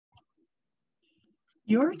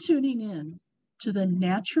You're tuning in to the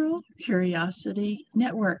Natural Curiosity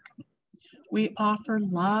Network. We offer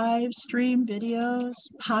live stream videos,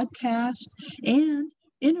 podcasts, and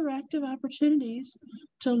interactive opportunities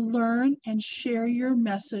to learn and share your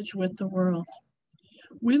message with the world.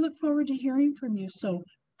 We look forward to hearing from you, so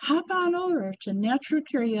hop on over to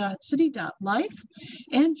naturalcuriosity.life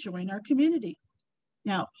and join our community.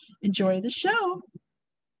 Now, enjoy the show.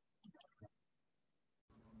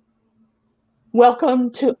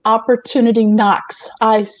 Welcome to Opportunity Knocks.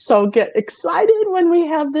 I so get excited when we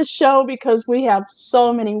have this show because we have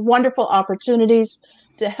so many wonderful opportunities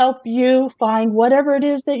to help you find whatever it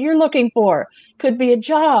is that you're looking for. It could be a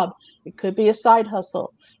job. It could be a side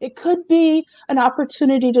hustle. It could be an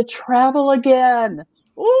opportunity to travel again.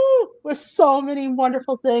 Ooh, with so many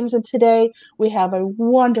wonderful things. And today we have a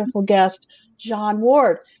wonderful guest, John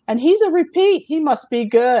Ward. And he's a repeat. He must be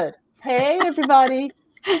good. Hey, everybody.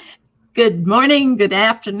 Good morning, good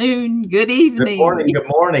afternoon, good evening. Good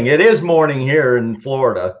morning. It is morning here in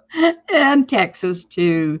Florida. And Texas,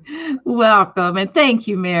 too. Welcome, and thank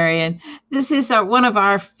you, Marion. This is one of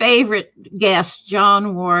our favorite guests,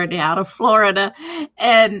 John Ward, out of Florida.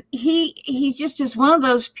 And he just is one of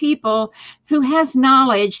those people who has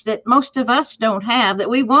knowledge that most of us don't have that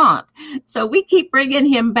we want. So we keep bringing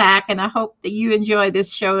him back, and I hope that you enjoy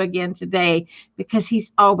this show again today because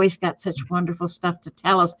he's always got such wonderful stuff to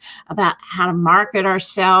tell us about how to market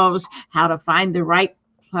ourselves, how to find the right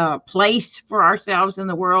place for ourselves in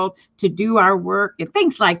the world to do our work and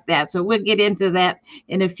things like that. So we'll get into that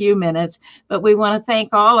in a few minutes. But we want to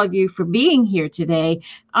thank all of you for being here today.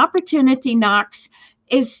 Opportunity Knocks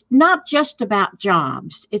is not just about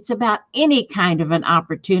jobs. It's about any kind of an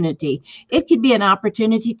opportunity. It could be an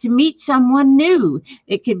opportunity to meet someone new.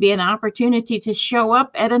 It could be an opportunity to show up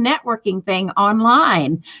at a networking thing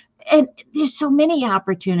online. And there's so many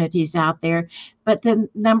opportunities out there, but the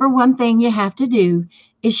number one thing you have to do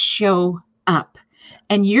is show up.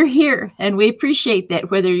 And you're here, and we appreciate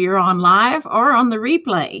that, whether you're on live or on the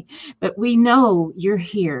replay. But we know you're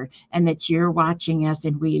here and that you're watching us,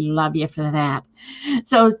 and we love you for that.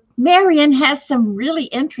 So Marion has some really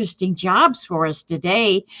interesting jobs for us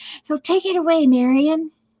today. So take it away,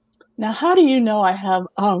 Marion. Now, how do you know I have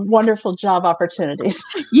wonderful job opportunities?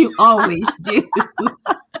 You always do.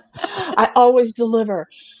 I always deliver.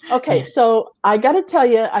 Okay, so I got to tell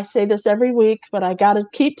you, I say this every week, but I got to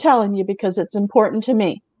keep telling you because it's important to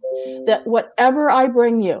me that whatever I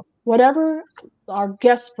bring you, whatever our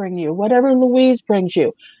guests bring you, whatever Louise brings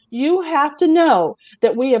you, you have to know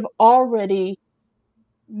that we have already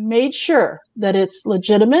made sure that it's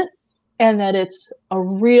legitimate and that it's a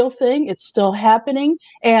real thing. It's still happening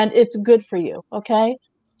and it's good for you. Okay.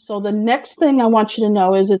 So the next thing I want you to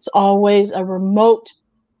know is it's always a remote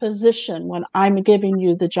position when I'm giving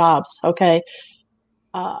you the jobs. Okay.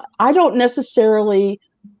 I don't necessarily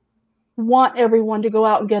want everyone to go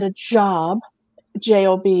out and get a job,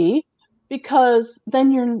 J-O-B, because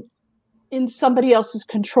then you're in somebody else's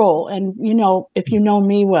control. And, you know, if you know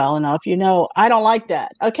me well enough, you know, I don't like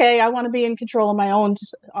that. Okay. I want to be in control of my own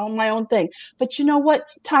thing. But you know what?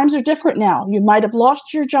 Times are different now. You might have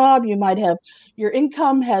lost your job. You might have, your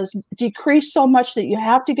income has decreased so much that you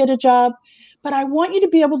have to get a job. But I want you to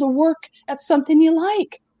be able to work at something you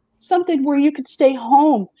like, something where you could stay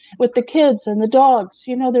home with the kids and the dogs.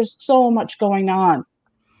 You know, there's so much going on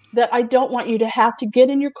that I don't want you to have to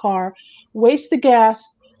get in your car, waste the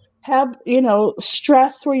gas, have, you know,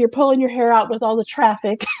 stress where you're pulling your hair out with all the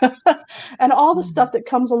traffic and all the stuff that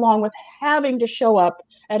comes along with having to show up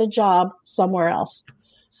at a job somewhere else.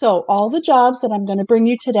 So all the jobs that I'm going to bring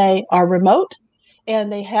you today are remote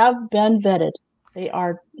and they have been vetted. They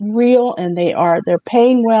are real and they're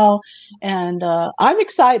paying well. And I'm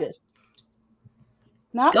excited.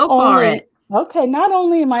 Not only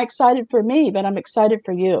am I excited for me, but I'm excited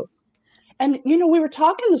for you. And, you know, we were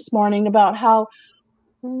talking this morning about how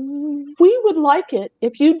we would like it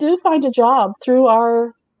if you do find a job through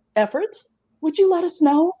our efforts. Would you let us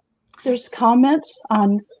know? There's comments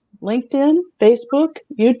on LinkedIn, Facebook,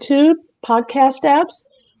 YouTube, podcast apps.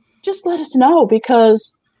 Just let us know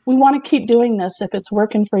because we want to keep doing this if it's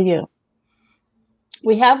working for you.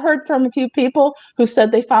 We have heard from a few people who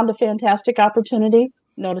said they found a fantastic opportunity.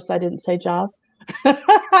 Notice I didn't say job.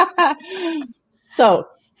 So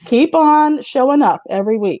keep on showing up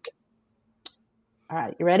every week. All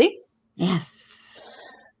right, you ready? Yes.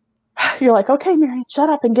 You're like, okay, Marion, shut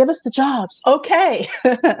up and give us the jobs. Okay.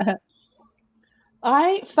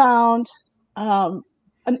 I found an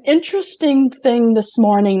interesting thing this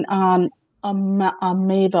morning on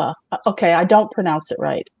Ameva. Okay, I don't pronounce it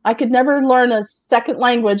right. I could never learn a second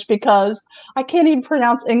language because I can't even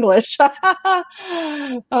pronounce English. Sorry.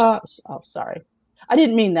 I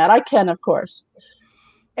didn't mean that. I can, of course.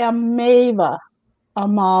 Ameva.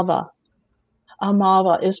 Amava.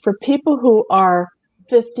 Amava is for people who are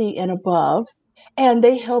 50 and above, and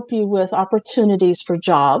they help you with opportunities for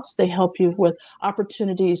jobs. They help you with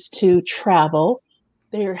opportunities to travel.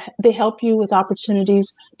 They help you with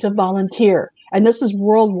opportunities to volunteer. And this is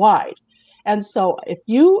worldwide. And so if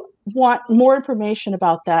you want more information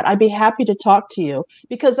about that, I'd be happy to talk to you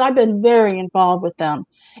because I've been very involved with them.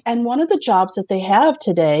 And one of the jobs that they have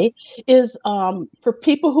today is for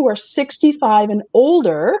people who are 65 and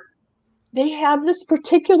older. They have this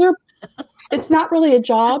particular, it's not really a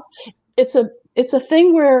job. It's a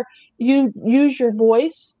thing where you use your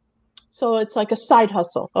voice. So it's like a side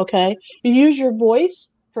hustle, okay? You use your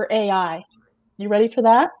voice for AI. You ready for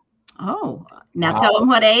that? Oh, now Wow. tell them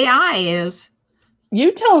what AI is.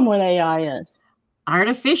 You tell them what AI is.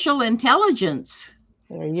 Artificial intelligence.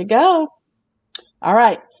 There you go. All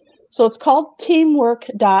right. So it's called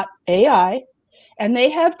teamwork.ai, and they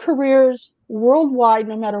have careers worldwide,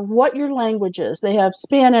 no matter what your language is. They have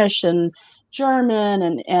Spanish and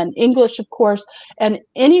German and English, of course, and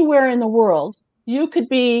anywhere in the world, you could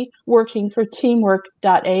be working for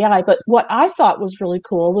teamwork.ai. But what I thought was really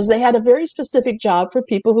cool was they had a very specific job for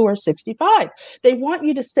people who are 65. They want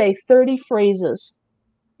you to say 30 phrases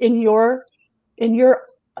in your in your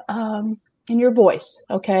in your voice,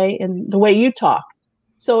 okay, in the way you talk.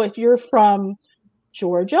 So if you're from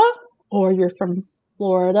Georgia or you're from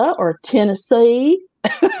Florida or Tennessee,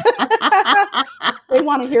 they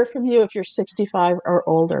want to hear from you if you're 65 or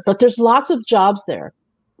older. But there's lots of jobs there.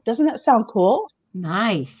 Doesn't that sound cool?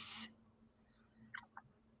 Nice.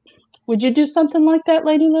 Would you do something like that,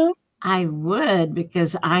 Lady Lou? I would,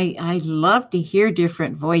 because I love to hear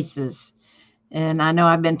different voices. And I know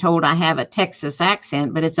I've been told I have a Texas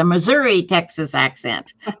accent, but it's a Missouri, Texas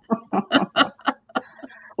accent.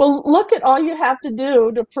 Well, look at all you have to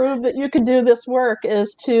do to prove that you can do this work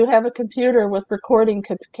is to have a computer with recording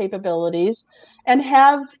capabilities and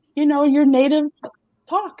have, your native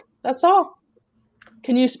talk. That's all.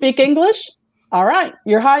 Can you speak English? All right,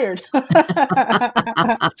 you're hired.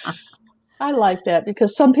 I like that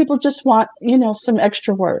because some people just want, some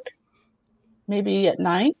extra work, maybe at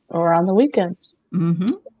night or on the weekends.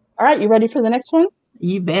 Mm-hmm. All right, you ready for the next one?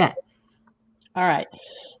 You bet. All right.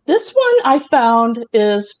 This one I found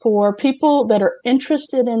is for people that are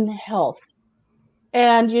interested in health.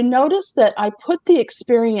 And you notice that I put the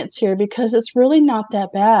experience here because it's really not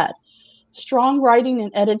that bad. Strong writing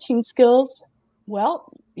and editing skills.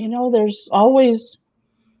 Well, there's always,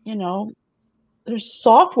 there's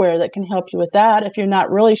software that can help you with that if you're not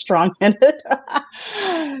really strong in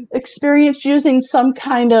it. Experience using some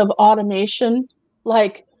kind of automation,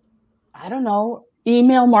 like, I don't know,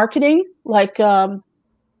 email marketing, like,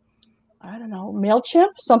 I don't know,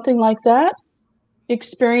 MailChimp, something like that.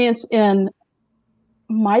 Experience in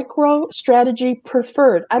MicroStrategy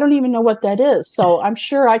Preferred. I don't even know what that is, so I'm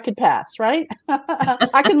sure I could pass, right?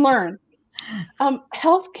 I can learn.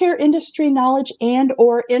 Healthcare industry knowledge and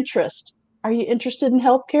or interest. Are you interested in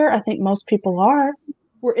healthcare? I think most people are.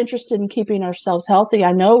 We're interested in keeping ourselves healthy.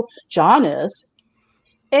 I know John is.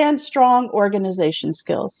 And strong organization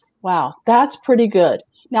skills. Wow, that's pretty good.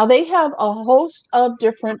 Now, they have a host of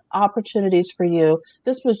different opportunities for you.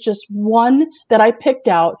 This was just one that I picked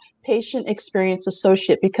out, Patient Experience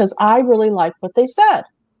Associate, because I really liked what they said.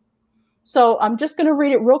 So I'm just going to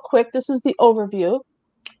read it real quick. This is the overview.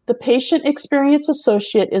 The Patient Experience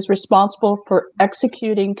Associate is responsible for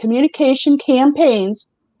executing communication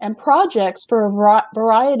campaigns and projects for a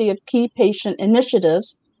variety of key patient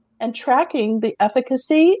initiatives and tracking the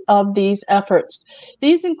efficacy of these efforts.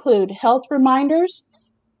 These include health reminders.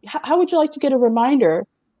 How would you like to get a reminder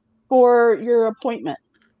for your appointment?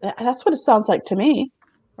 That's what it sounds like to me,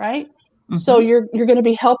 right? Mm-hmm. So you're going to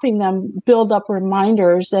be helping them build up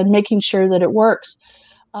reminders and making sure that it works.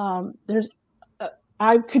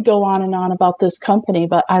 I could go on and on about this company,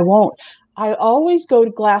 but I won't. I always go to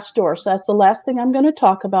Glassdoor, so that's the last thing I'm going to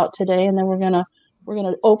talk about today, and then we're going to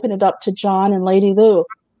open it up to John and Lady Lou.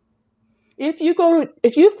 If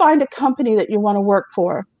you find a company that you want to work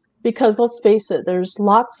for, because let's face it, there's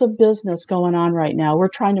lots of business going on right now. We're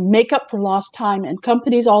trying to make up for lost time, and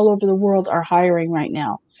companies all over the world are hiring right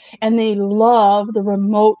now, and they love the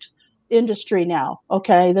remote industry now.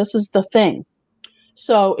 Okay, this is the thing.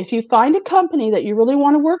 So if you find a company that you really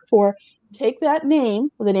want to work for, take that name,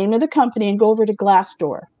 the name of the company, and go over to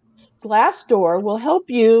Glassdoor. Glassdoor will help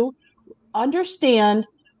you understand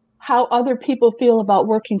how other people feel about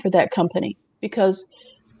working for that company. because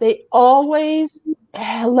they always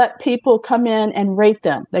let people come in and rate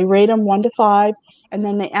them. They rate them 1 to 5, and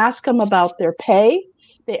then they ask them about their pay.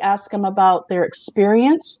 They ask them about their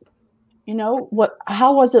experience. You know,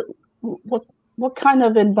 how was it? What kind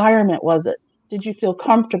of environment was it? Did you feel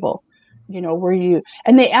comfortable? You know,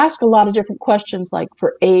 and they ask a lot of different questions, like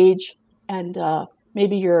for age and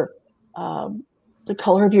maybe the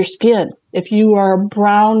color of your skin. If you are a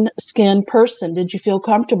brown skinned person, did you feel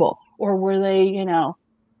comfortable? Or were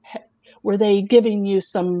they giving you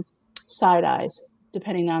some side eyes,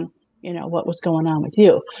 depending on, what was going on with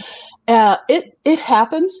you? It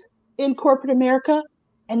happens in corporate America,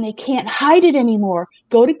 and they can't hide it anymore.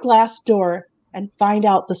 Go to Glassdoor and find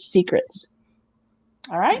out the secrets.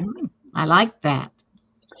 All right? I like that.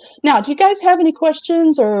 Now, do you guys have any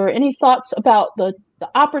questions or any thoughts about the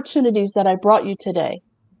opportunities that I brought you today?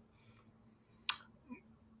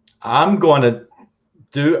 I'm going to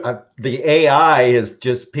do the AI has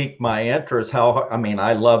just piqued my interest.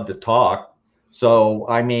 I love to talk. So,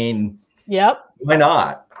 yep. Why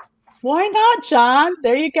not? Why not, John?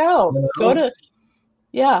 There you go. Go to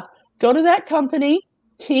that company,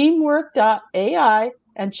 teamwork.ai,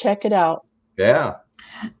 and check it out. Yeah.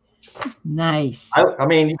 Nice.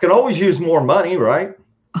 You can always use more money, right?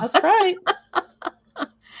 That's right.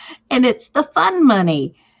 And it's the fun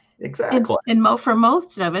money. Exactly. And for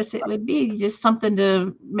most of us, it would be just something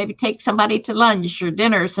to maybe take somebody to lunch or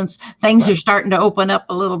dinner, since things are starting to open up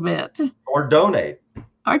a little bit. Or donate.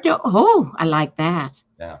 Oh, I like that.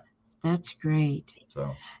 Yeah. That's great.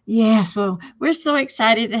 So. Yes, well, we're so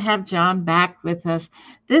excited to have John back with us.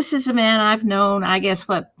 This is a man I've known, I guess,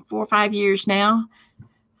 4 or 5 years now?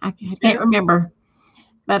 I can't remember.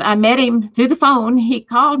 But I met him through the phone. He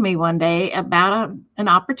called me one day about an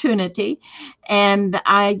opportunity, and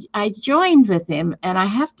I joined with him. And I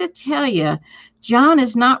have to tell you, John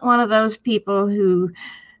is not one of those people who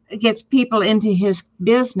gets people into his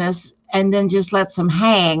business and then just lets them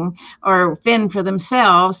hang or fend for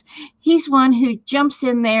themselves. He's one who jumps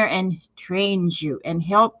in there and trains you and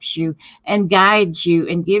helps you and guides you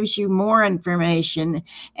and gives you more information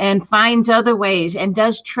and finds other ways and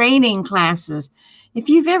does training classes. If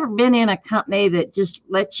you've ever been in a company that just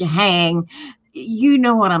lets you hang, you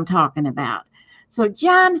know what I'm talking about. So,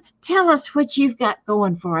 John, tell us what you've got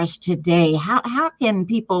going for us today. How can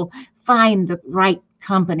people find the right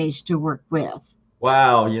companies to work with?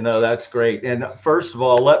 Wow, that's great. And first of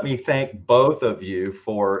all, let me thank both of you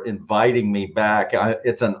for inviting me back.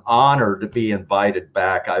 It's an honor to be invited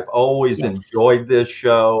back. I've always enjoyed this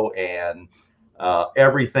show and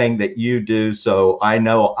everything that you do. So I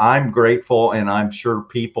know I'm grateful, and I'm sure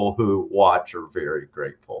people who watch are very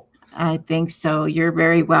grateful. I think so. You're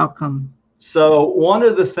very welcome. So one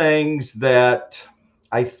of the things that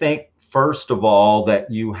I think, first of all,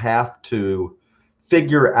 that you have to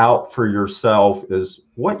figure out for yourself is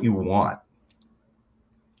what you want.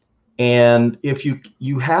 And if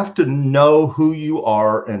you have to know who you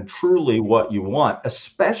are and truly what you want,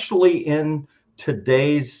 especially in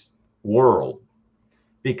today's world,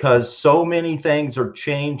 because so many things are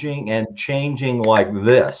changing and changing like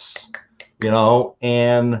this,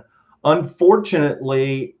 and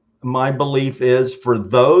unfortunately, my belief is for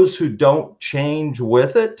those who don't change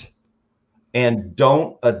with it and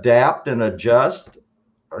don't adapt and adjust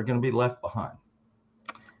are going to be left behind.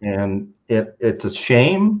 And it's a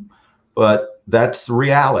shame, but that's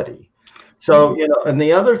reality. So, and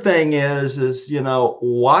the other thing is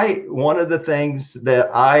why, one of the things that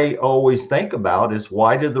I always think about is,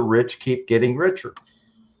 why do the rich keep getting richer?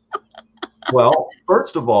 Well,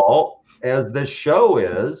 first of all, as this show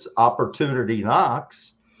is, Opportunity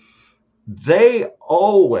Knocks, they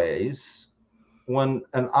always, when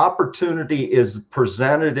an opportunity is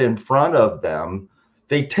presented in front of them,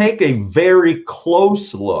 they take a very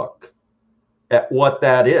close look at what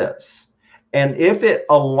that is. And if it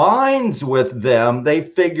aligns with them, they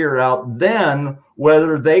figure out then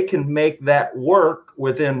whether they can make that work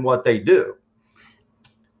within what they do.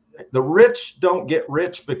 The rich don't get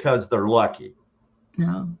rich because they're lucky.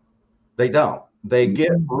 No. They don't. They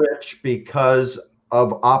get rich because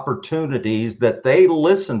of opportunities that they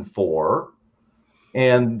listen for,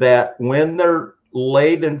 and that when they're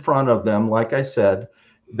laid in front of them, like I said,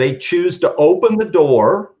 they choose to open the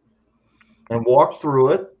door and walk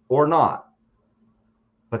through it or not.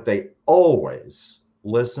 But they always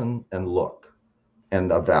listen and look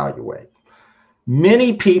and evaluate.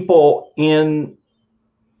 Many people in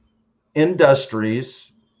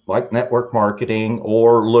industries like network marketing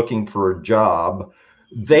or looking for a job,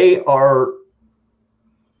 they are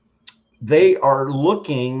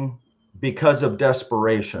looking because of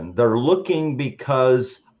desperation. They're looking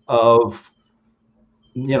because of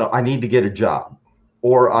I need to get a job,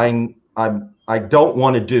 or I don't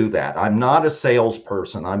want to do that. I'm not a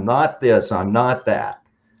salesperson. I'm not this. I'm not that.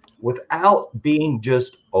 Without being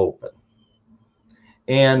just open.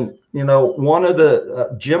 And one of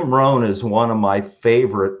the Jim Rohn is one of my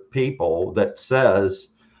favorite people that says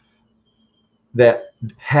that,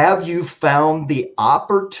 have you found the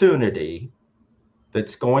opportunity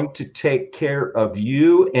that's going to take care of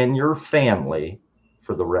you and your family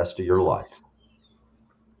for the rest of your life?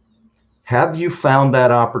 Have you found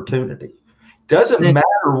that opportunity? Doesn't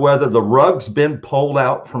matter whether the rug's been pulled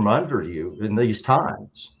out from under you in these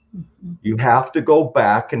times. You have to go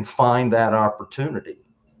back and find that opportunity.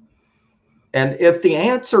 And if the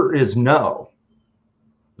answer is no,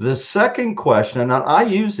 the second question, and I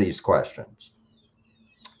use these questions,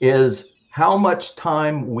 is how much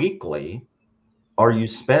time weekly are you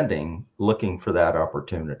spending looking for that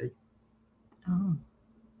opportunity? Oh.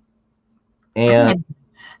 And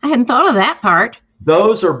I hadn't thought of that part.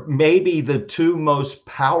 Those are maybe the two most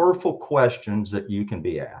powerful questions that you can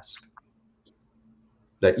be asked.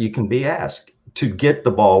 To get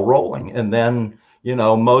the ball rolling. And then,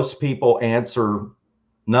 most people answer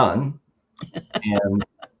none.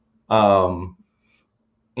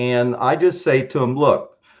 And I just say to them,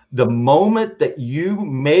 look, the moment that you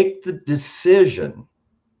make the decision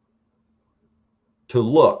to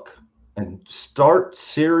look and start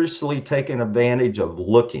seriously taking advantage of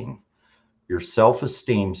looking, your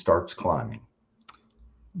self-esteem starts climbing.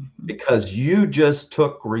 Because you just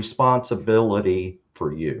took responsibility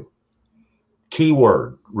for you.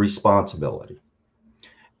 Keyword, responsibility.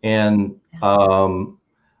 And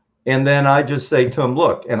then I just say to them,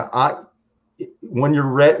 look, and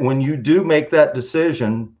when you do make that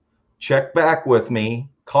decision, check back with me,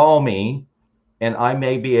 call me, and I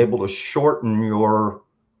may be able to shorten your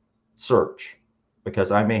search, because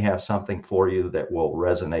I may have something for you that will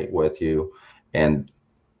resonate with you and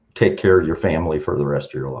take care of your family for the rest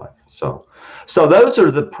of your life. So those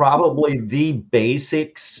are probably the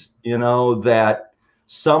basics, that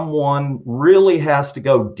someone really has to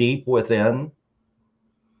go deep within.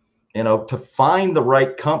 To find the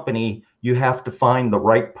right company, you have to find the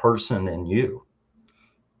right person in you.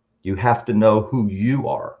 You have to know who you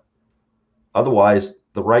are. Otherwise,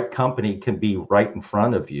 the right company can be right in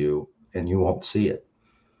front of you and you won't see it.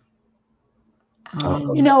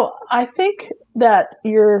 I think that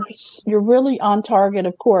you're really on target,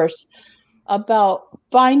 of course, about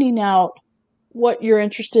finding out what you're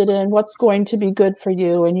interested in, what's going to be good for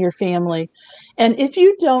you and your family. And if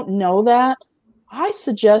you don't know that, I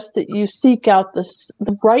suggest that you seek out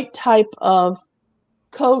the right type of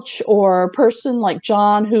coach or person like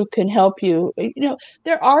John who can help you.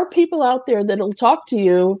 There are people out there that'll talk to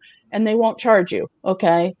you and they won't charge you.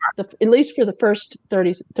 Okay. At least for the first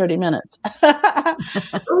 30 minutes.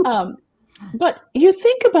 But you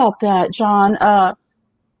think about that, John,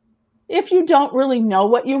 if you don't really know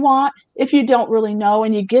what you want, if you don't really know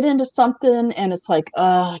and you get into something and it's like,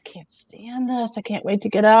 I can't stand this. I can't wait to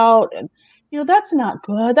get out. And, that's not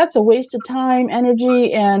good. That's a waste of time,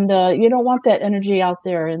 energy. And you don't want that energy out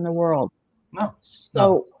there in the world. No.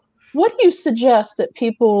 So what do you suggest that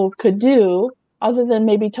people could do other than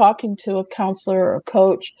maybe talking to a counselor or a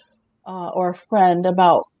coach or a friend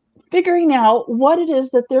about figuring out what it is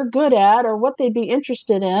that they're good at or what they'd be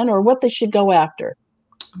interested in or what they should go after?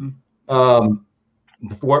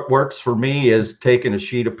 What works for me is taking a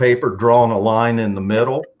sheet of paper, drawing a line in the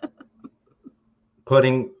middle,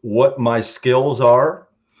 putting what my skills are,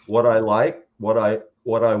 what I like, what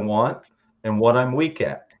I want, and what I'm weak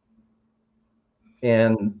at,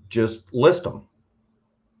 and just list them.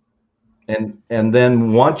 And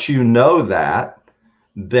then once you know that,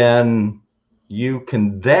 then you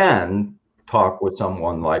can then talk with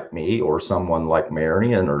someone like me or someone like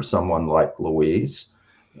Marion or someone like Louise,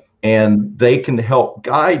 and they can help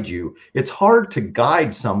guide you. It's hard to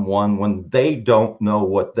guide someone when they don't know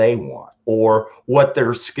what they want or what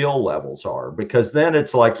their skill levels are, because then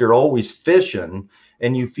it's like you're always fishing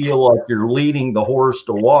and you feel like you're leading the horse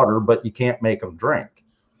to water, but you can't make them drink.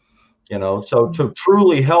 So to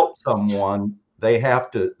truly help someone, they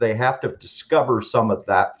have to discover some of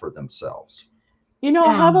that for themselves. I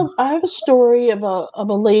have a story of a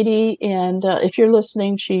lady, and if you're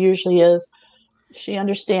listening, she usually is. She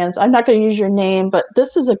understands. I'm not going to use your name, but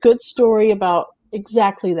this is a good story about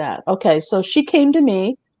exactly that. Okay, so she came to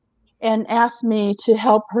me and asked me to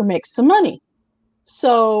help her make some money.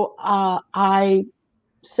 So I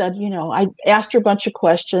said, I asked her a bunch of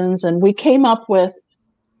questions, and we came up with,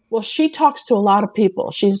 well, she talks to a lot of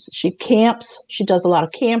people. She camps. She does a lot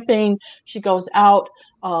of camping. She goes out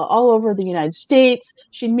all over the United States.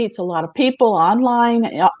 She meets a lot of people online,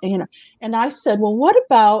 and I said, well, what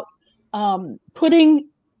about putting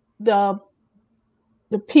the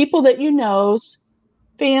people that you know's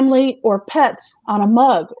family or pets on a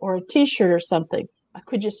mug or a t-shirt or something?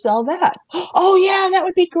 Could you sell that? Oh yeah, that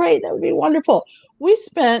would be great. That would be wonderful. We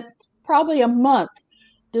spent probably a month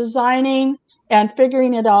designing and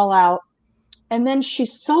figuring it all out. And then she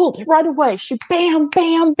sold it right away. She bam,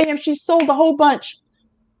 bam, bam. She sold a whole bunch,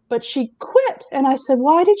 but she quit. And I said,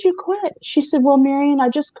 why did you quit? She said, well, Marion, I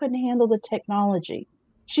just couldn't handle the technology.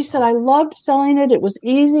 She said, I loved selling it. It was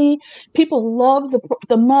easy. People loved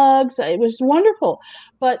the mugs. It was wonderful.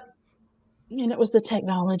 But it was the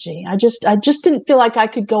technology. I just didn't feel like I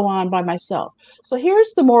could go on by myself. So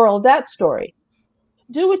here's the moral of that story.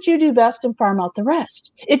 Do what you do best and farm out the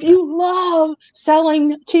rest. If you love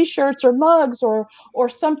selling t-shirts or mugs or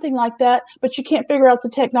something like that, but you can't figure out the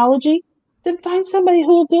technology, then find somebody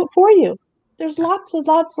who will do it for you. There's lots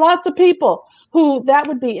of people who that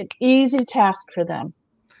would be an easy task for them.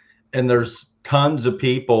 And there's tons of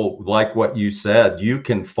people, like what you said, you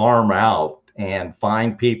can farm out and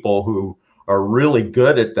find people who are really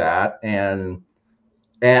good at that and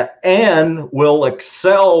will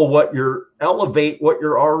elevate what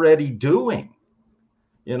you're already doing.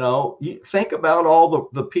 You think about all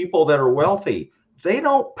the people that are wealthy. They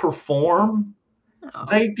don't perform. Oh.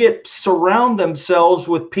 They surround themselves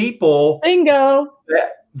with people. Bingo.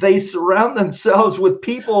 They surround themselves with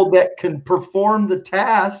people that can perform the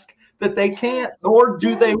task that they can't, nor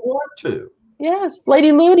do they want to. Yes.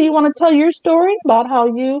 Lady Lou, do you want to tell your story about how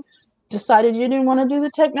you decided you didn't want to do the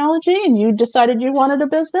technology and you decided you wanted a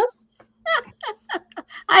business?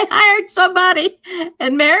 I hired somebody,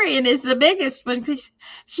 and Marion is the biggest one because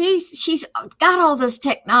she's got all this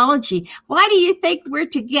technology. Why do you think we're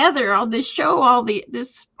together on this show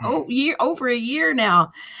over a year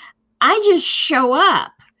now? I just show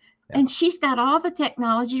up, and she's got all the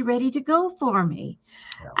technology ready to go for me.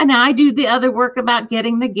 Yeah. And I do the other work about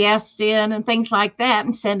getting the guests in and things like that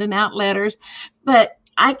and sending out letters. But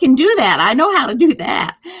I can do that. I know how to do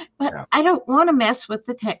that. But I don't want to mess with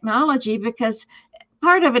the technology because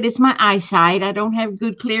part of it is my eyesight. I don't have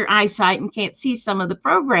good, clear eyesight and can't see some of the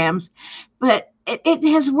programs. But it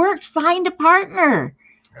has worked. Find a partner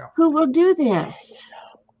who will do this.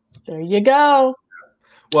 There you go.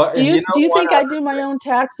 Well, do you think I do my own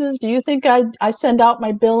taxes? Do you think I send out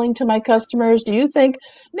my billing to my customers? Do you think?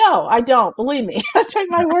 No, I don't. Believe me. Take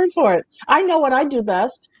my word for it. I know what I do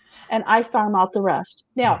best, and I farm out the rest.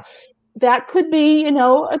 Now, that could be,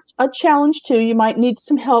 a challenge too. You might need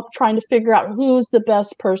some help trying to figure out who's the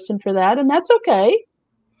best person for that, and that's okay.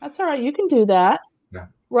 That's all right. You can do that. Yeah.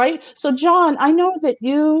 Right? So, John, I know that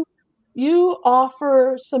you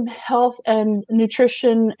offer some health and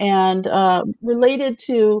nutrition and related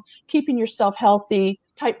to keeping yourself healthy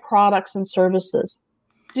type products and services.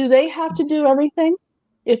 Do they have to do everything?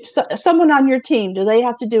 If someone on your team, do they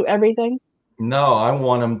have to do everything? No, I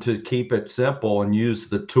want them to keep it simple and use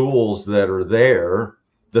the tools that are there.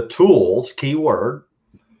 The tools, keyword,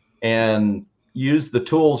 and use the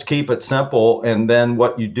tools, keep it simple, and then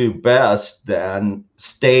what you do best, then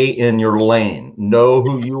stay in your lane. Know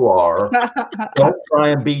who you are. Don't try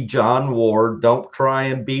and be John Ward. Don't try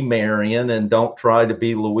and be Marion, and don't try to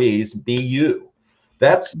be Louise. Be you.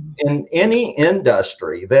 That's in any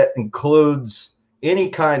industry that includes any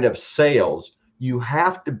kind of sales. You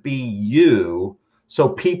have to be you so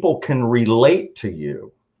people can relate to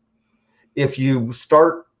you. If you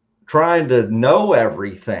start trying to know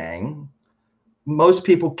everything, most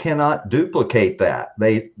people cannot duplicate that.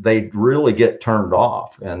 They really get turned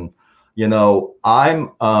off. And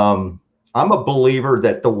I'm a believer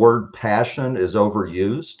that the word passion is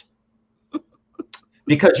overused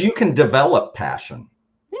because you can develop passion.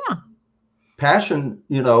 Yeah. Passion,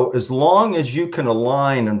 as long as you can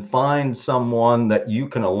align and find someone that you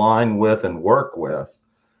can align with and work with,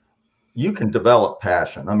 you can develop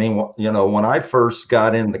passion. I mean, when I first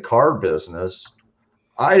got in the car business,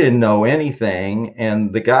 I didn't know anything,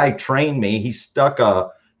 and the guy trained me. He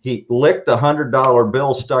licked $100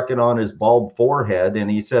 bill, stuck it on his bald forehead,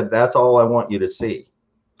 and he said, "That's all I want you to see."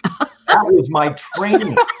 That was my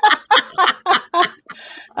training.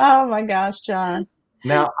 Oh my gosh, John.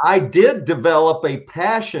 Now, I did develop a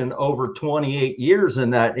passion over 28 years in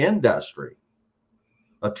that industry,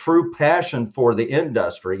 a true passion for the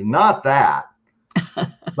industry. Not that,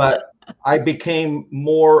 but I became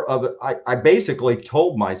more of I basically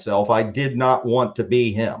told myself I did not want to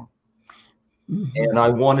be him. Mm-hmm. And I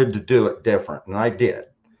wanted to do it different. And I did.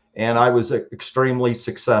 And I was extremely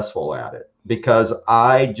successful at it because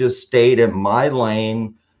I just stayed in my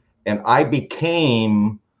lane And I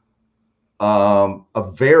became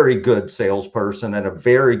a very good salesperson and a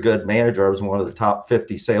very good manager. I was one of the top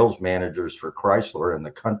 50 sales managers for Chrysler in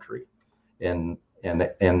the country in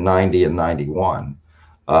 90 and 91,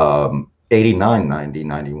 89, 90,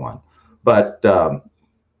 91. But I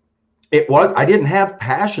didn't have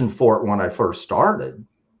passion for it when I first started,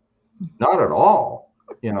 not at all,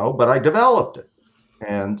 but I developed it.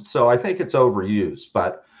 And so I think it's overused,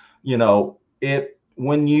 but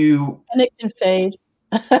when you, and it can fade.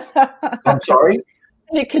 I'm sorry?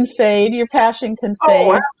 It can fade. Your passion can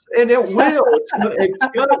fade. Oh, and it will. It's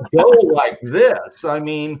gonna go like this. I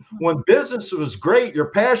mean, when business was great, your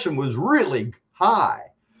passion was really high.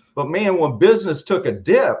 But man, when business took a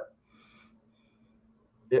dip,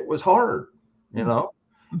 it was hard, and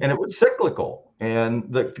it was cyclical.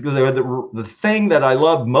 And the thing that I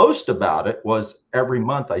loved most about it was every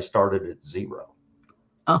month I started at zero.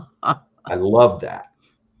 I loved that.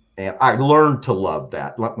 And I learned to love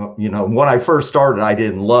that. When I first started, I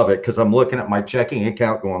didn't love it because I'm looking at my checking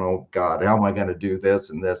account going, oh God, how am I going to do this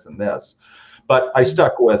and this and this? But I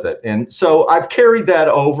stuck with it. And so I've carried that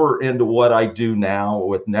over into what I do now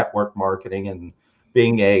with network marketing and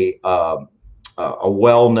being a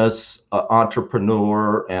wellness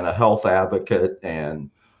entrepreneur and a health advocate.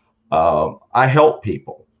 And I help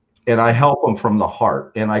people, and I help them from the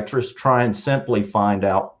heart. And I just try and simply find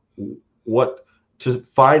out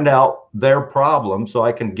their problem so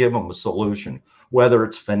I can give them a solution, whether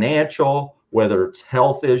it's financial, whether it's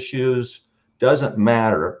health issues, doesn't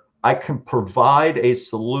matter. I can provide a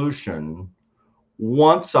solution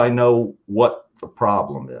once I know what the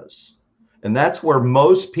problem is. And that's where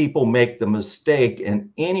most people make the mistake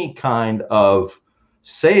in any kind of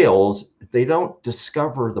sales. They don't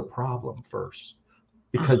discover the problem first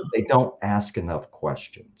because they don't ask enough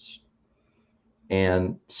questions.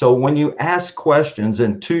 And so when you ask questions,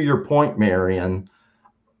 and to your point, Marion,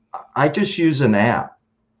 I just use an app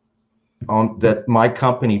that my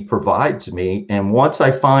company provides me. And once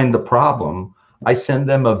I find the problem, I send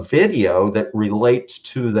them a video that relates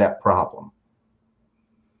to that problem.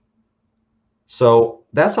 So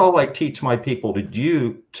that's all I teach my people to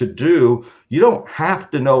do. You don't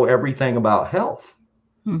have to know everything about health,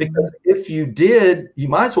 because if you did, you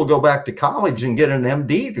might as well go back to college and get an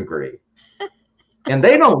MD degree. And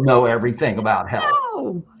they don't know everything about health.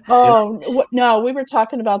 Oh, no, we were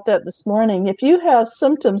talking about that this morning. If you have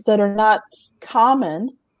symptoms that are not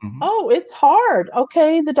common, it's hard.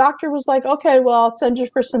 Okay, the doctor was like, okay, well, I'll send you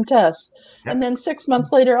for some tests. Yep. And then 6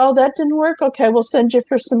 months later, oh, that didn't work. Okay, we'll send you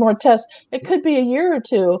for some more tests. It could be a year or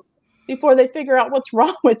two before they figure out what's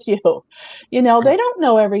wrong with you. They don't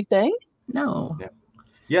know everything. No.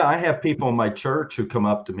 Yeah, I have people in my church who come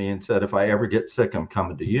up to me and said, if I ever get sick, I'm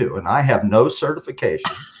coming to you. And I have no certification.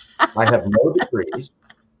 I have no degrees.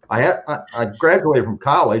 I graduated from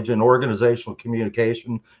college in organizational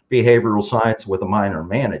communication, behavioral science with a minor in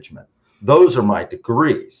management. Those are my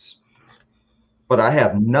degrees. But I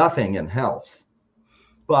have nothing in health.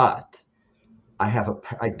 But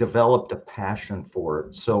I developed a passion for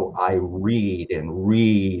it. So I read and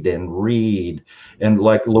read and read. And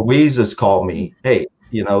like Louise has called me, hey,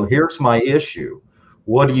 here's my issue.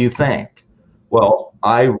 What do you think? Well,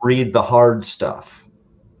 I read the hard stuff.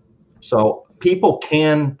 So people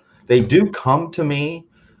they do come to me,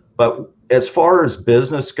 but as far as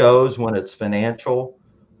business goes, when it's financial,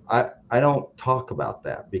 I don't talk about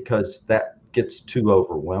that because that gets too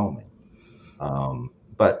overwhelming.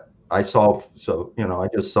 But I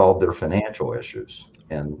just solve their financial issues.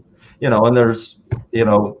 And, and there's,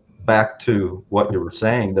 back to what you were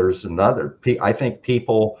saying, I think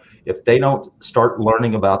people, if they don't start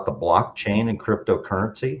learning about the blockchain and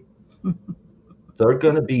cryptocurrency, they're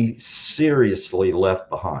going to be seriously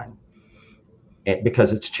left behind,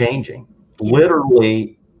 because it's changing. Yes.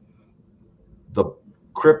 Literally, the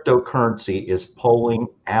cryptocurrency is pulling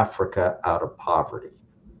Africa out of poverty.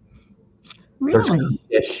 Really?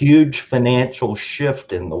 There's a huge financial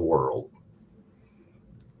shift in the world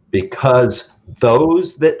because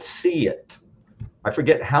those that see it, I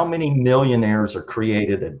forget how many millionaires are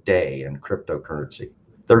created a day in cryptocurrency.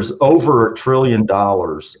 There's over $1 trillion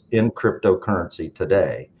in cryptocurrency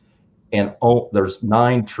today, and there's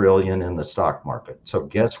 $9 trillion in the stock market. So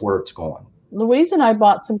guess where it's going? Louise and I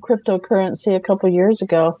bought some cryptocurrency a couple of years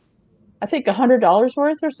ago. I think $100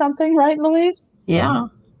 worth or something, right, Louise? Yeah.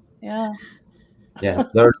 Yeah. Yeah.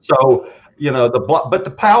 But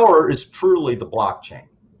the power is truly the blockchain.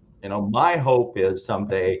 My hope is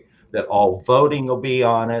someday that all voting will be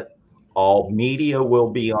on it, all media will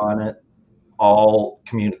be on it, all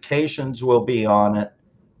communications will be on it,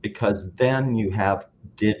 because then you have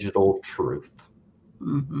digital truth.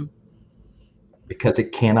 Mhm. because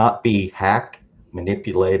it cannot be hacked,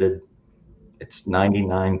 manipulated. It's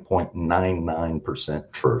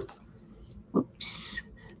 99.99% truth. Oops.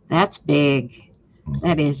 That's big.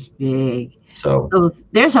 That is big. So So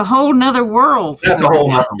there's a whole nother world that's a for whole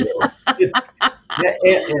that. nother world.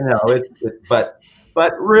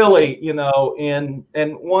 But really, and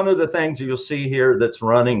one of the things you'll see here that's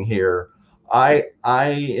running here, I've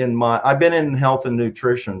been in health and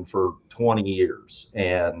nutrition for 20 years,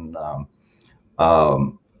 and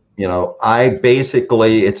I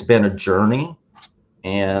basically, it's been a journey,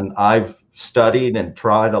 and I've studied and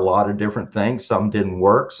tried a lot of different things. Some didn't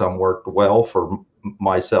work, some worked well for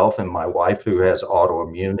myself and my wife, who has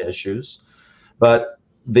autoimmune issues. But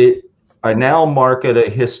I now market a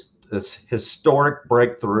historic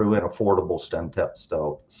breakthrough in affordable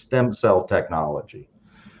stem cell technology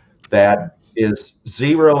that is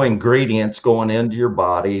zero ingredients going into your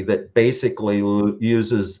body, that basically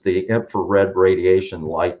uses the infrared radiation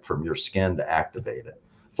light from your skin to activate it.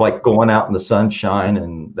 It's like going out in the sunshine,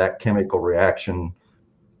 and that chemical reaction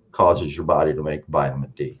causes your body to make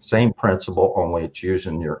vitamin D. Same principle, only it's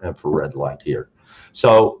using your infrared light here.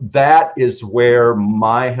 So that is where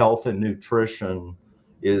my health and nutrition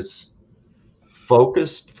is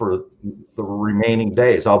focused for the remaining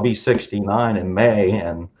days. I'll be 69 in May,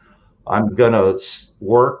 and I'm going to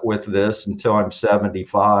work with this until I'm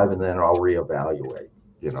 75, and then I'll reevaluate,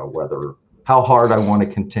 how hard I want to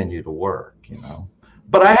continue to work,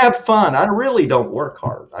 But I have fun. I really don't work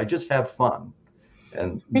hard. I just have fun.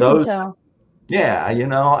 And You can tell. yeah,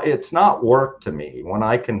 it's not work to me when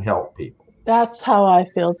I can help people. That's how I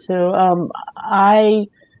feel too. I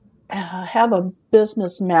have a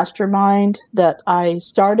business mastermind that I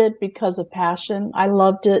started because of passion. I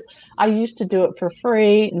loved it. I used to do it for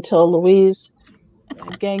free until Louise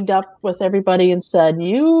ganged up with everybody and said,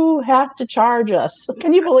 "You have to charge us."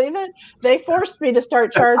 Can you believe it? They forced me to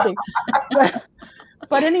start charging.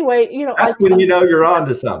 But anyway, That's when you're on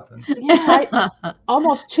to something. Yeah,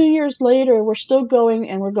 almost 2 years later, we're still going,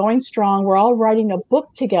 and we're going strong. We're all writing a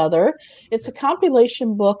book together. It's a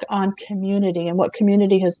compilation book on community and what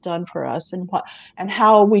community has done for us, and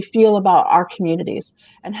how we feel about our communities,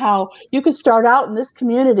 and how you can start out in this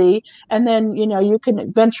community, and then you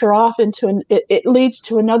can venture off into it leads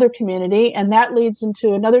to another community, and that leads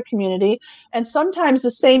into another community, and sometimes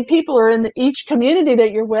the same people are in each community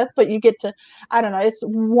that you're with, but you get to, I don't know, it's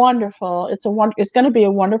wonderful. It's going to be a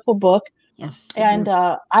wonderful book. Yes. And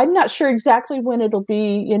I'm not sure exactly when it'll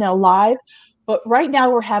be, live, but right now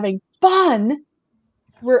we're having fun.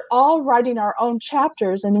 We're all writing our own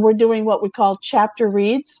chapters, and we're doing what we call chapter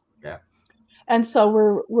reads. Yeah. And so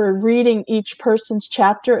we're reading each person's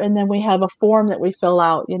chapter, and then we have a form that we fill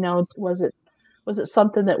out. Was it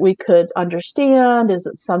something that we could understand? Is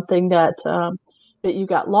it something that that you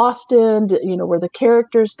got lost in? Were the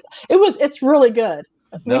characters? It's really good.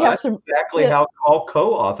 No, that's exactly how all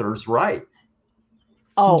co-authors write.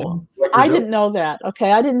 Oh, I didn't know that.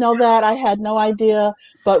 Okay, I didn't know that. I had no idea,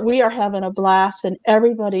 but we are having a blast, and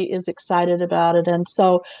everybody is excited about it. And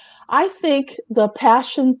so I think the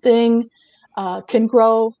passion thing can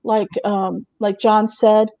grow, like John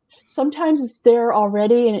said. Sometimes it's there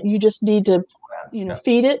already, and you just need to,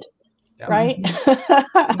 feed it, right?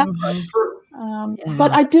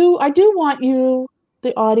 But I do want you,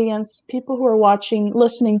 the audience, people who are watching,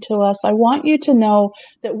 listening to us, I want you to know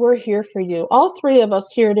that we're here for you. All three of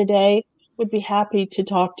us here today would be happy to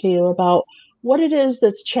talk to you about what it is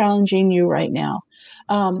that's challenging you right now.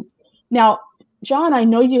 Now, John, I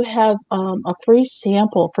know you have a free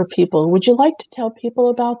sample for people. Would you like to tell people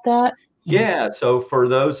about that? Yeah, so for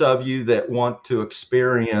those of you that want to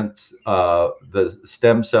experience the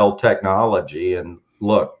stem cell technology, and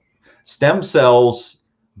look, stem cells,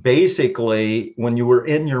 basically, when you were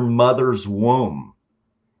in your mother's womb,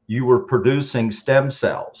 you were producing stem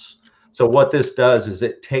cells. So what this does is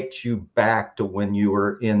it takes you back to when you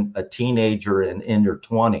were a teenager and in your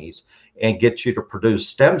 20s, and gets you to produce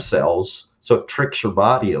stem cells. So it tricks your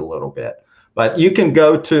body a little bit. But you can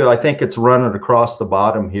go to, I think it's running across the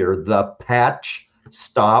bottom here,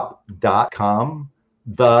 thepatchstop.com,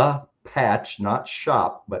 the patch, not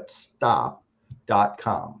shop, but stop.com.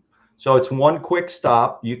 So it's one quick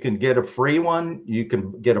stop. You can get a free one. You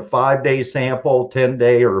can get a 5-day sample,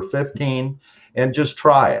 10-day, or 15, and just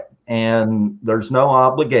try it. And there's no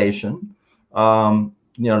obligation.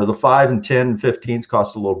 The 5 and 10, 15s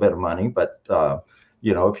cost a little bit of money, but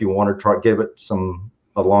if you want to give it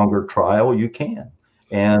a longer trial, you can,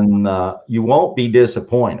 and you won't be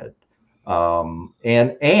disappointed.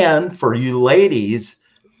 And for you ladies,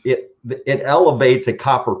 it elevates a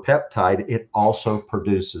copper peptide. It also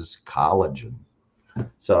produces collagen.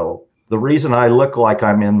 So the reason I look like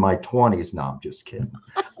I'm in my 20s, no, I'm just kidding.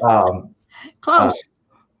 Close.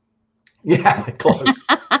 Yeah, close.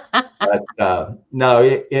 But no,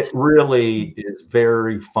 it really is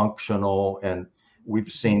very functional, and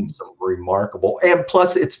we've seen some remarkable. And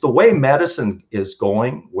plus, it's the way medicine is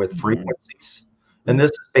going with frequencies, and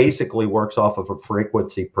this basically works off of a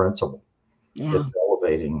frequency principle. Yeah. It's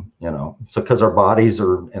elevating, so because our bodies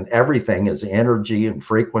are, and everything is energy and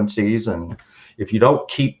frequencies, and if you don't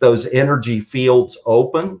keep those energy fields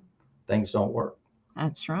open, things don't work.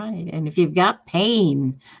 That's right. And if you've got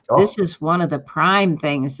pain, Oh. this is one of the prime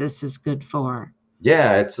things this is good for.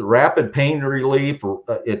 Yeah, it's rapid pain relief.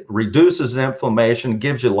 It reduces inflammation,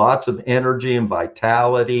 gives you lots of energy and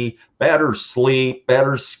vitality, better sleep,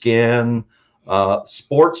 better skin,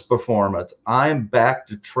 sports performance. I'm back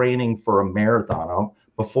to training for a marathon.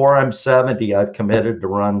 Before I'm 70, I've committed to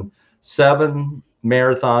run 7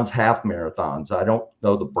 marathons, half marathons. I don't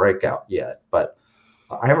know the breakout yet, but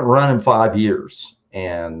I haven't run in 5 years.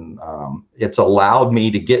 And it's allowed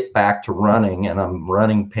me to get back to running, and I'm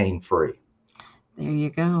running pain-free. There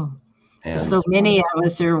you go. And so many of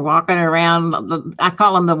us are walking around, I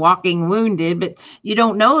call them the walking wounded, but you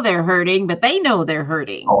don't know they're hurting, but they know they're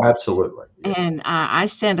hurting. Oh, absolutely. Yeah. And I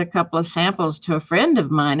sent a couple of samples to a friend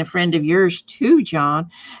of mine, a friend of yours too, John,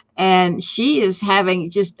 and she is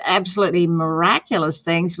having just absolutely miraculous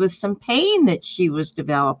things with some pain that she was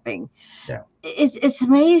developing. Yeah. It's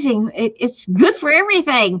amazing. It's good for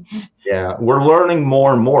everything. Yeah, we're learning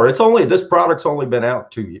more and more. This product's only been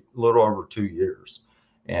out a little over 2 years,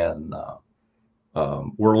 and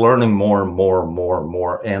we're learning more and more and more and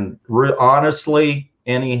more. And honestly,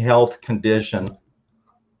 any health condition,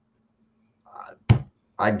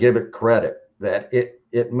 I give it credit that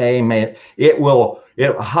it will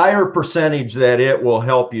a higher percentage that it will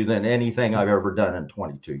help you than anything I've ever done in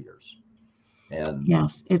 22 years. And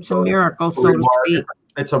yes, it's a miracle, so to speak.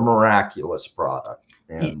 It's a miraculous product.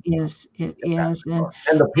 And it is. And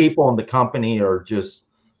the people in the company are just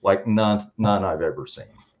like none I've ever seen.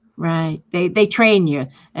 Right. They train you,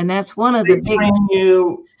 and that's one of the big. They train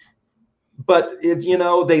you, but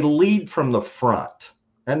they lead from the front,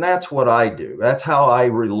 and that's what I do. That's how I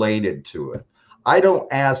related to it. I don't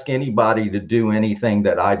ask anybody to do anything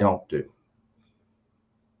that I don't do.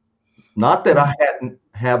 Not that I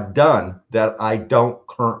have done that I don't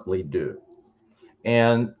currently do.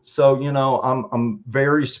 And so, I'm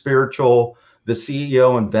very spiritual. The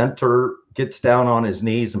CEO inventor gets down on his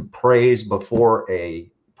knees and prays before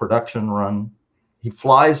a production run. He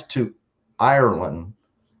flies to Ireland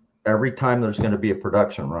every time there's going to be a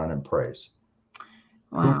production run and prays.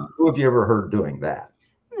 Wow. Who have you ever heard doing that?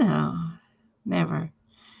 No, never.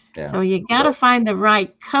 Yeah. So you got to find the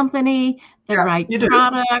right company, the right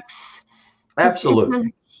products.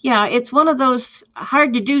 Absolutely. It's one of those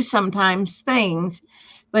hard to do sometimes things,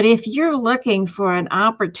 but if you're looking for an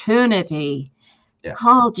opportunity,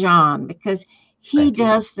 call John, because he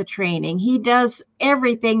does the training. He does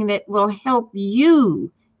everything that will help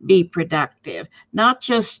you be productive, not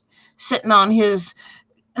just sitting on his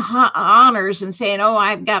honors and saying, oh,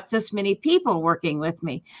 I've got this many people working with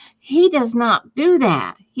me. He does not do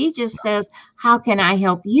that. He just says, how can I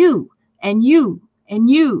help you and you and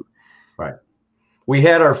you? Right. We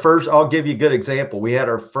had our first, I'll give you a good example. We had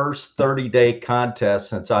our first 30-day contest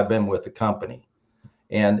since I've been with the company,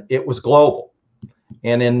 and it was global.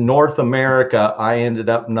 And in North America, I ended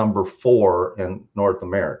up number 4 in North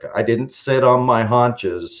America. I didn't sit on my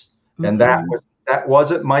haunches, and that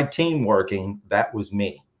wasn't my team working. That was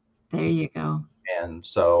me. There you go. And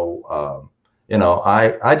so,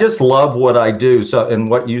 I just love what I do. So, and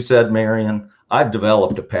what you said, Marion, I've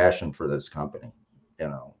developed a passion for this company,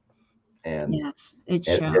 and yes, it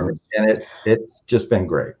shows. And it's just been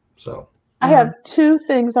great. So I have 2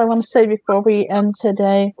 things I want to say before we end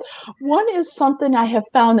today. One is something I have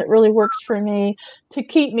found that really works for me to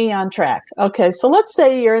keep me on track. Okay, so let's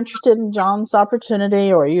say you're interested in John's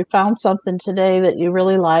opportunity, or you found something today that you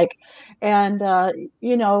really like, and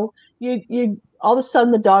you all of a sudden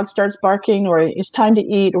the dog starts barking, or it's time to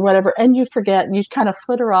eat, or whatever, and you forget, and you kind of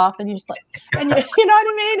flitter off, and you just like, and you know what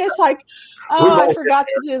I mean? It's like, oh, I forgot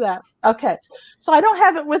to do that. Okay, so I don't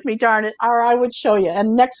have it with me, darn it, or I would show you,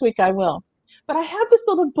 and next week I will. But I have this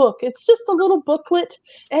little book. It's just a little booklet,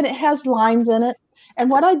 and it has lines in it. And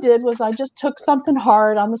what I did was I just took something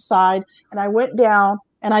hard on the side, and I went down,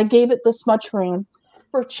 and I gave it this much room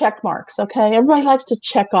for check marks, okay? Everybody likes to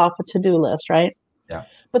check off a to-do list, right? Yeah.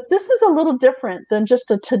 But this is a little different than just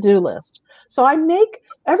a to-do list. So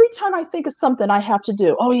every time I think of something I have to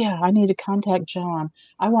do, oh yeah, I need to contact John.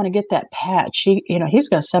 I want to get that patch. He's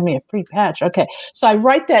going to send me a free patch. Okay. So I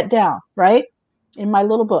write that down, right? in my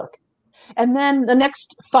little book. And then the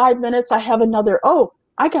next 5 minutes, I have another, oh,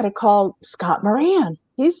 I got to call Scott Moran.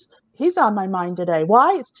 He's on my mind today.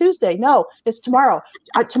 Why? It's Tuesday. No, it's tomorrow.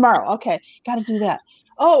 Tomorrow. Okay. Got to do that.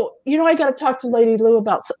 Oh, I got to talk to Lady Lou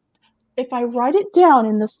about, if I write it down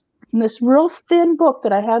in this real thin book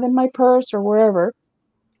that I have in my purse or wherever,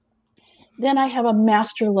 then I have a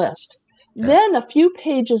master list. Yeah. Then a few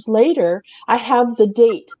pages later, I have the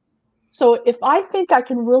date. So if I think I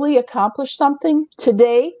can really accomplish something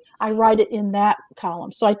today, I write it in that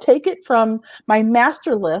column. So I take it from my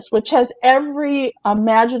master list, which has every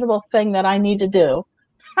imaginable thing that I need to do.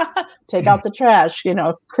 Take out the trash,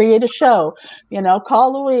 create a show,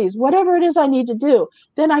 call Louise, whatever it is I need to do.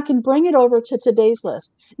 Then I can bring it over to today's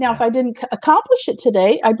list. Now, if I didn't accomplish it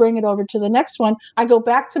today, I bring it over to the next one. I go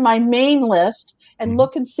back to my main list and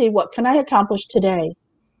look and see what can I accomplish today.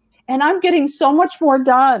 And I'm getting so much more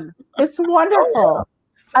done. It's wonderful.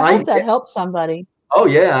 I hope that helps somebody. Oh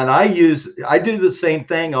yeah, and I do the same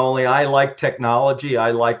thing. Only I like technology.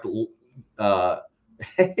 I like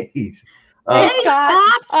hey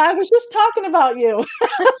Scott, I was just talking about you.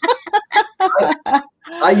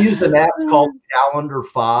 I use an app called Calendar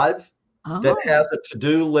 5 that has a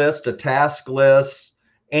to-do list, a task list,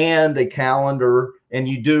 and a calendar, and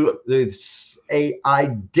you do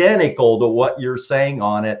identical to what you're saying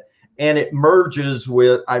on it, and I merge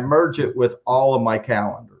it with all of my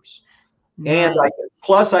calendars. Nice. And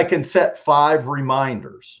plus I can set 5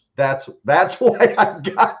 reminders. That's why I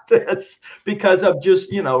got this, because of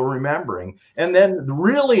just, remembering. And then the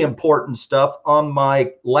really important stuff on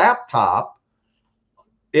my laptop,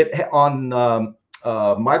 on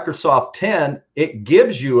Microsoft 10, it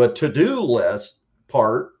gives you a to-do list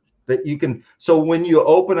part that you can, so when you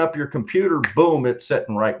open up your computer, boom, it's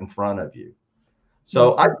sitting right in front of you.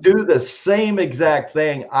 So I do the same exact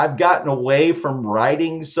thing. I've gotten away from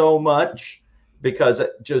writing so much because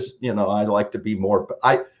it just, I like to be more,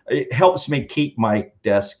 it helps me keep my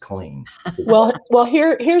desk clean. Well,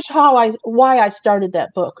 here's why I started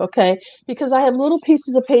that book. Okay. Because I had little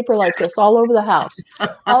pieces of paper like this all over the house.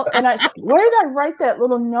 And I said, where did I write that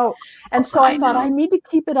little note? And so I thought I need to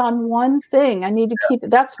keep it on one thing. I need to keep it.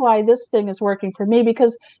 That's why this thing is working for me,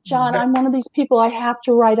 because John, I'm one of these people, I have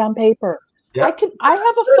to write on paper. Yep. I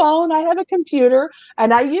have a phone, I have a computer,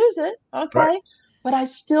 and I use it, okay? Right. But I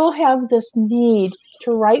still have this need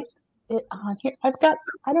to write it on here. I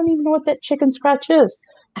don't even know what that chicken scratch is.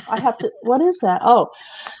 I have to, what is that? Oh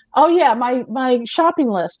yeah, my shopping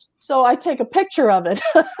list. So I take a picture of it.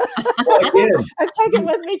 I take it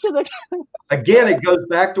with me to the. Again, it goes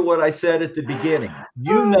back to what I said at the beginning.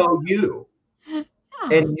 You know you,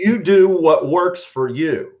 and you do what works for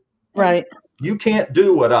you. Right. You can't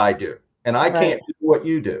do what I do. And I can't do what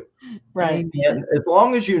you do. Right. And as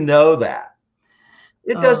long as you know that,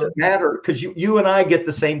 it doesn't matter, because you and I get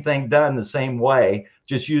the same thing done the same way,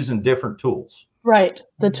 just using different tools. Right.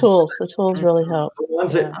 The tools really help. The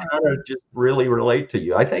ones that kind of just really relate to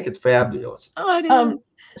you. I think it's fabulous.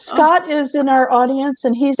 Scott is in our audience,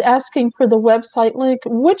 and he's asking for the website link.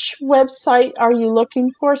 Which website are you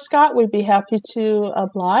looking for, Scott? We'd be happy to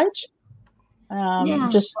oblige.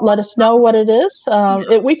 Just let us know what it is.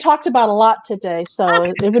 We talked about a lot today,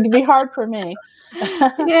 so it would be hard for me.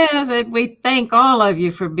 Yes, and we thank all of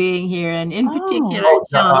you for being here, and in particular,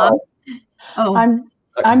 John.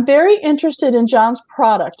 I'm very interested in John's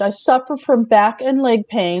product. I suffer from back and leg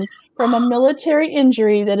pain from a military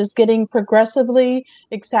injury that is getting progressively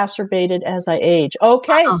exacerbated as I age.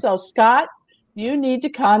 Okay, so Scott, you need to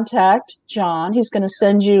contact John. He's going to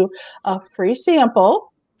send you a free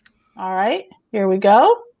sample. All right. Here we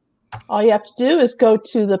go. All you have to do is go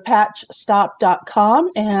to thepatchstop.com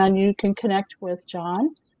and you can connect with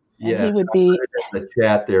John. And he would be in the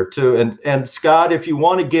chat there too. And Scott, if you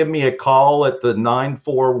want to give me a call at the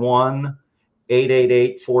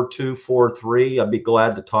 941-888-4243, I'd be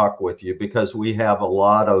glad to talk with you, because we have a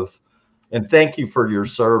lot of, and thank you for your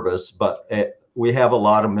service, but we have a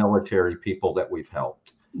lot of military people that we've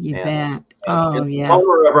helped. You bet. The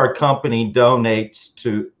owner of our company donates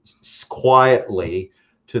quietly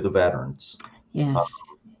to the veterans. Yes.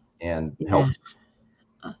 And helps.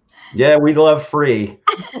 Yeah, we love free.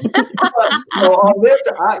 On this,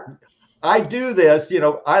 I do this,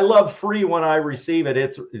 I love free when I receive it.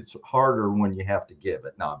 It's harder when you have to give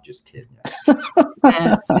it. No, I'm just kidding.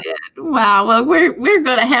 That's it. Wow. Well, we're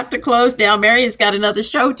going to have to close now. Marion's got another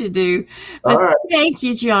show to do. But thank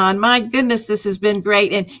you, John. My goodness, this has been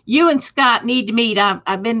great. And you and Scott need to meet.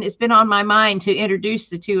 It's been on my mind to introduce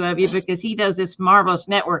the two of you, because he does this marvelous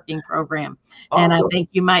networking program. And I think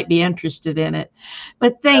you might be interested in it.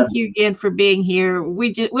 But thank you again for being here.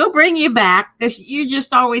 We'll bring you back, because you're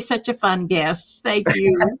just always such a fun fun guests. Thank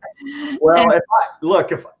you. Well,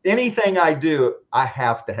 if anything I do, I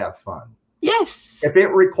have to have fun. Yes. If it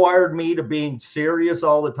required me to being serious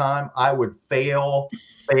all the time, I would fail.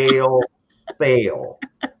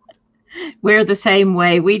 We're the same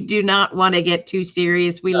way. We do not want to get too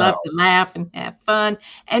serious. We love to laugh and have fun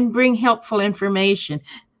and bring helpful information.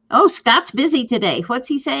 Oh, Scott's busy today. What's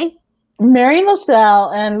he say? Marion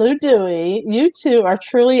LaSalle and Lou Dewey, you two are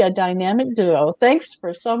truly a dynamic duo. Thanks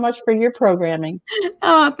so much for your programming.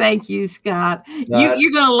 Oh, thank you, Scott. You're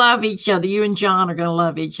going to love each other. You and John are going to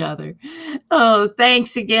love each other. Oh,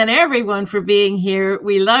 thanks again, everyone, for being here.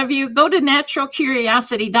 We love you. Go to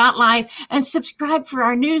naturalcuriosity.life and subscribe for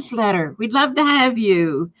our newsletter. We'd love to have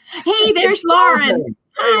you. Hey, there's Lauren.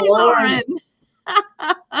 Hi, Lauren.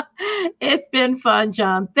 It's been fun,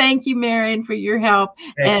 John. Thank you, Marion, for your help.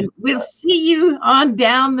 And we'll see you on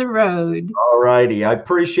down the road. All righty. I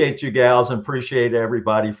appreciate you gals and appreciate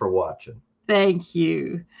everybody for watching. Thank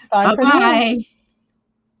you. Bye-bye.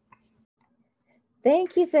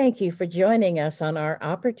 Thank you for joining us on our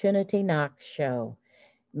Opportunity Knocks show.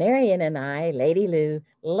 Marion and I, Lady Lou,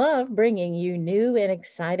 love bringing you new and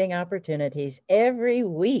exciting opportunities every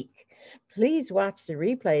week. Please watch the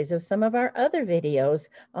replays of some of our other videos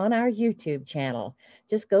on our YouTube channel.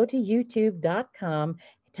 Just go to youtube.com,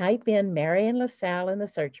 type in Marion LaSalle in the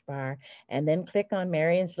search bar, and then click on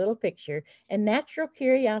Marion's little picture, and Natural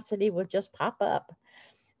Curiosity will just pop up.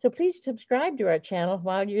 So please subscribe to our channel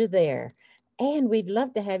while you're there. And we'd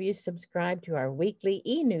love to have you subscribe to our weekly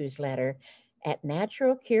e-newsletter at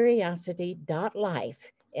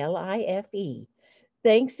naturalcuriosity.life, L-I-F-E.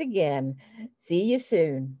 Thanks again. See you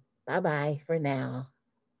soon. Bye-bye for now.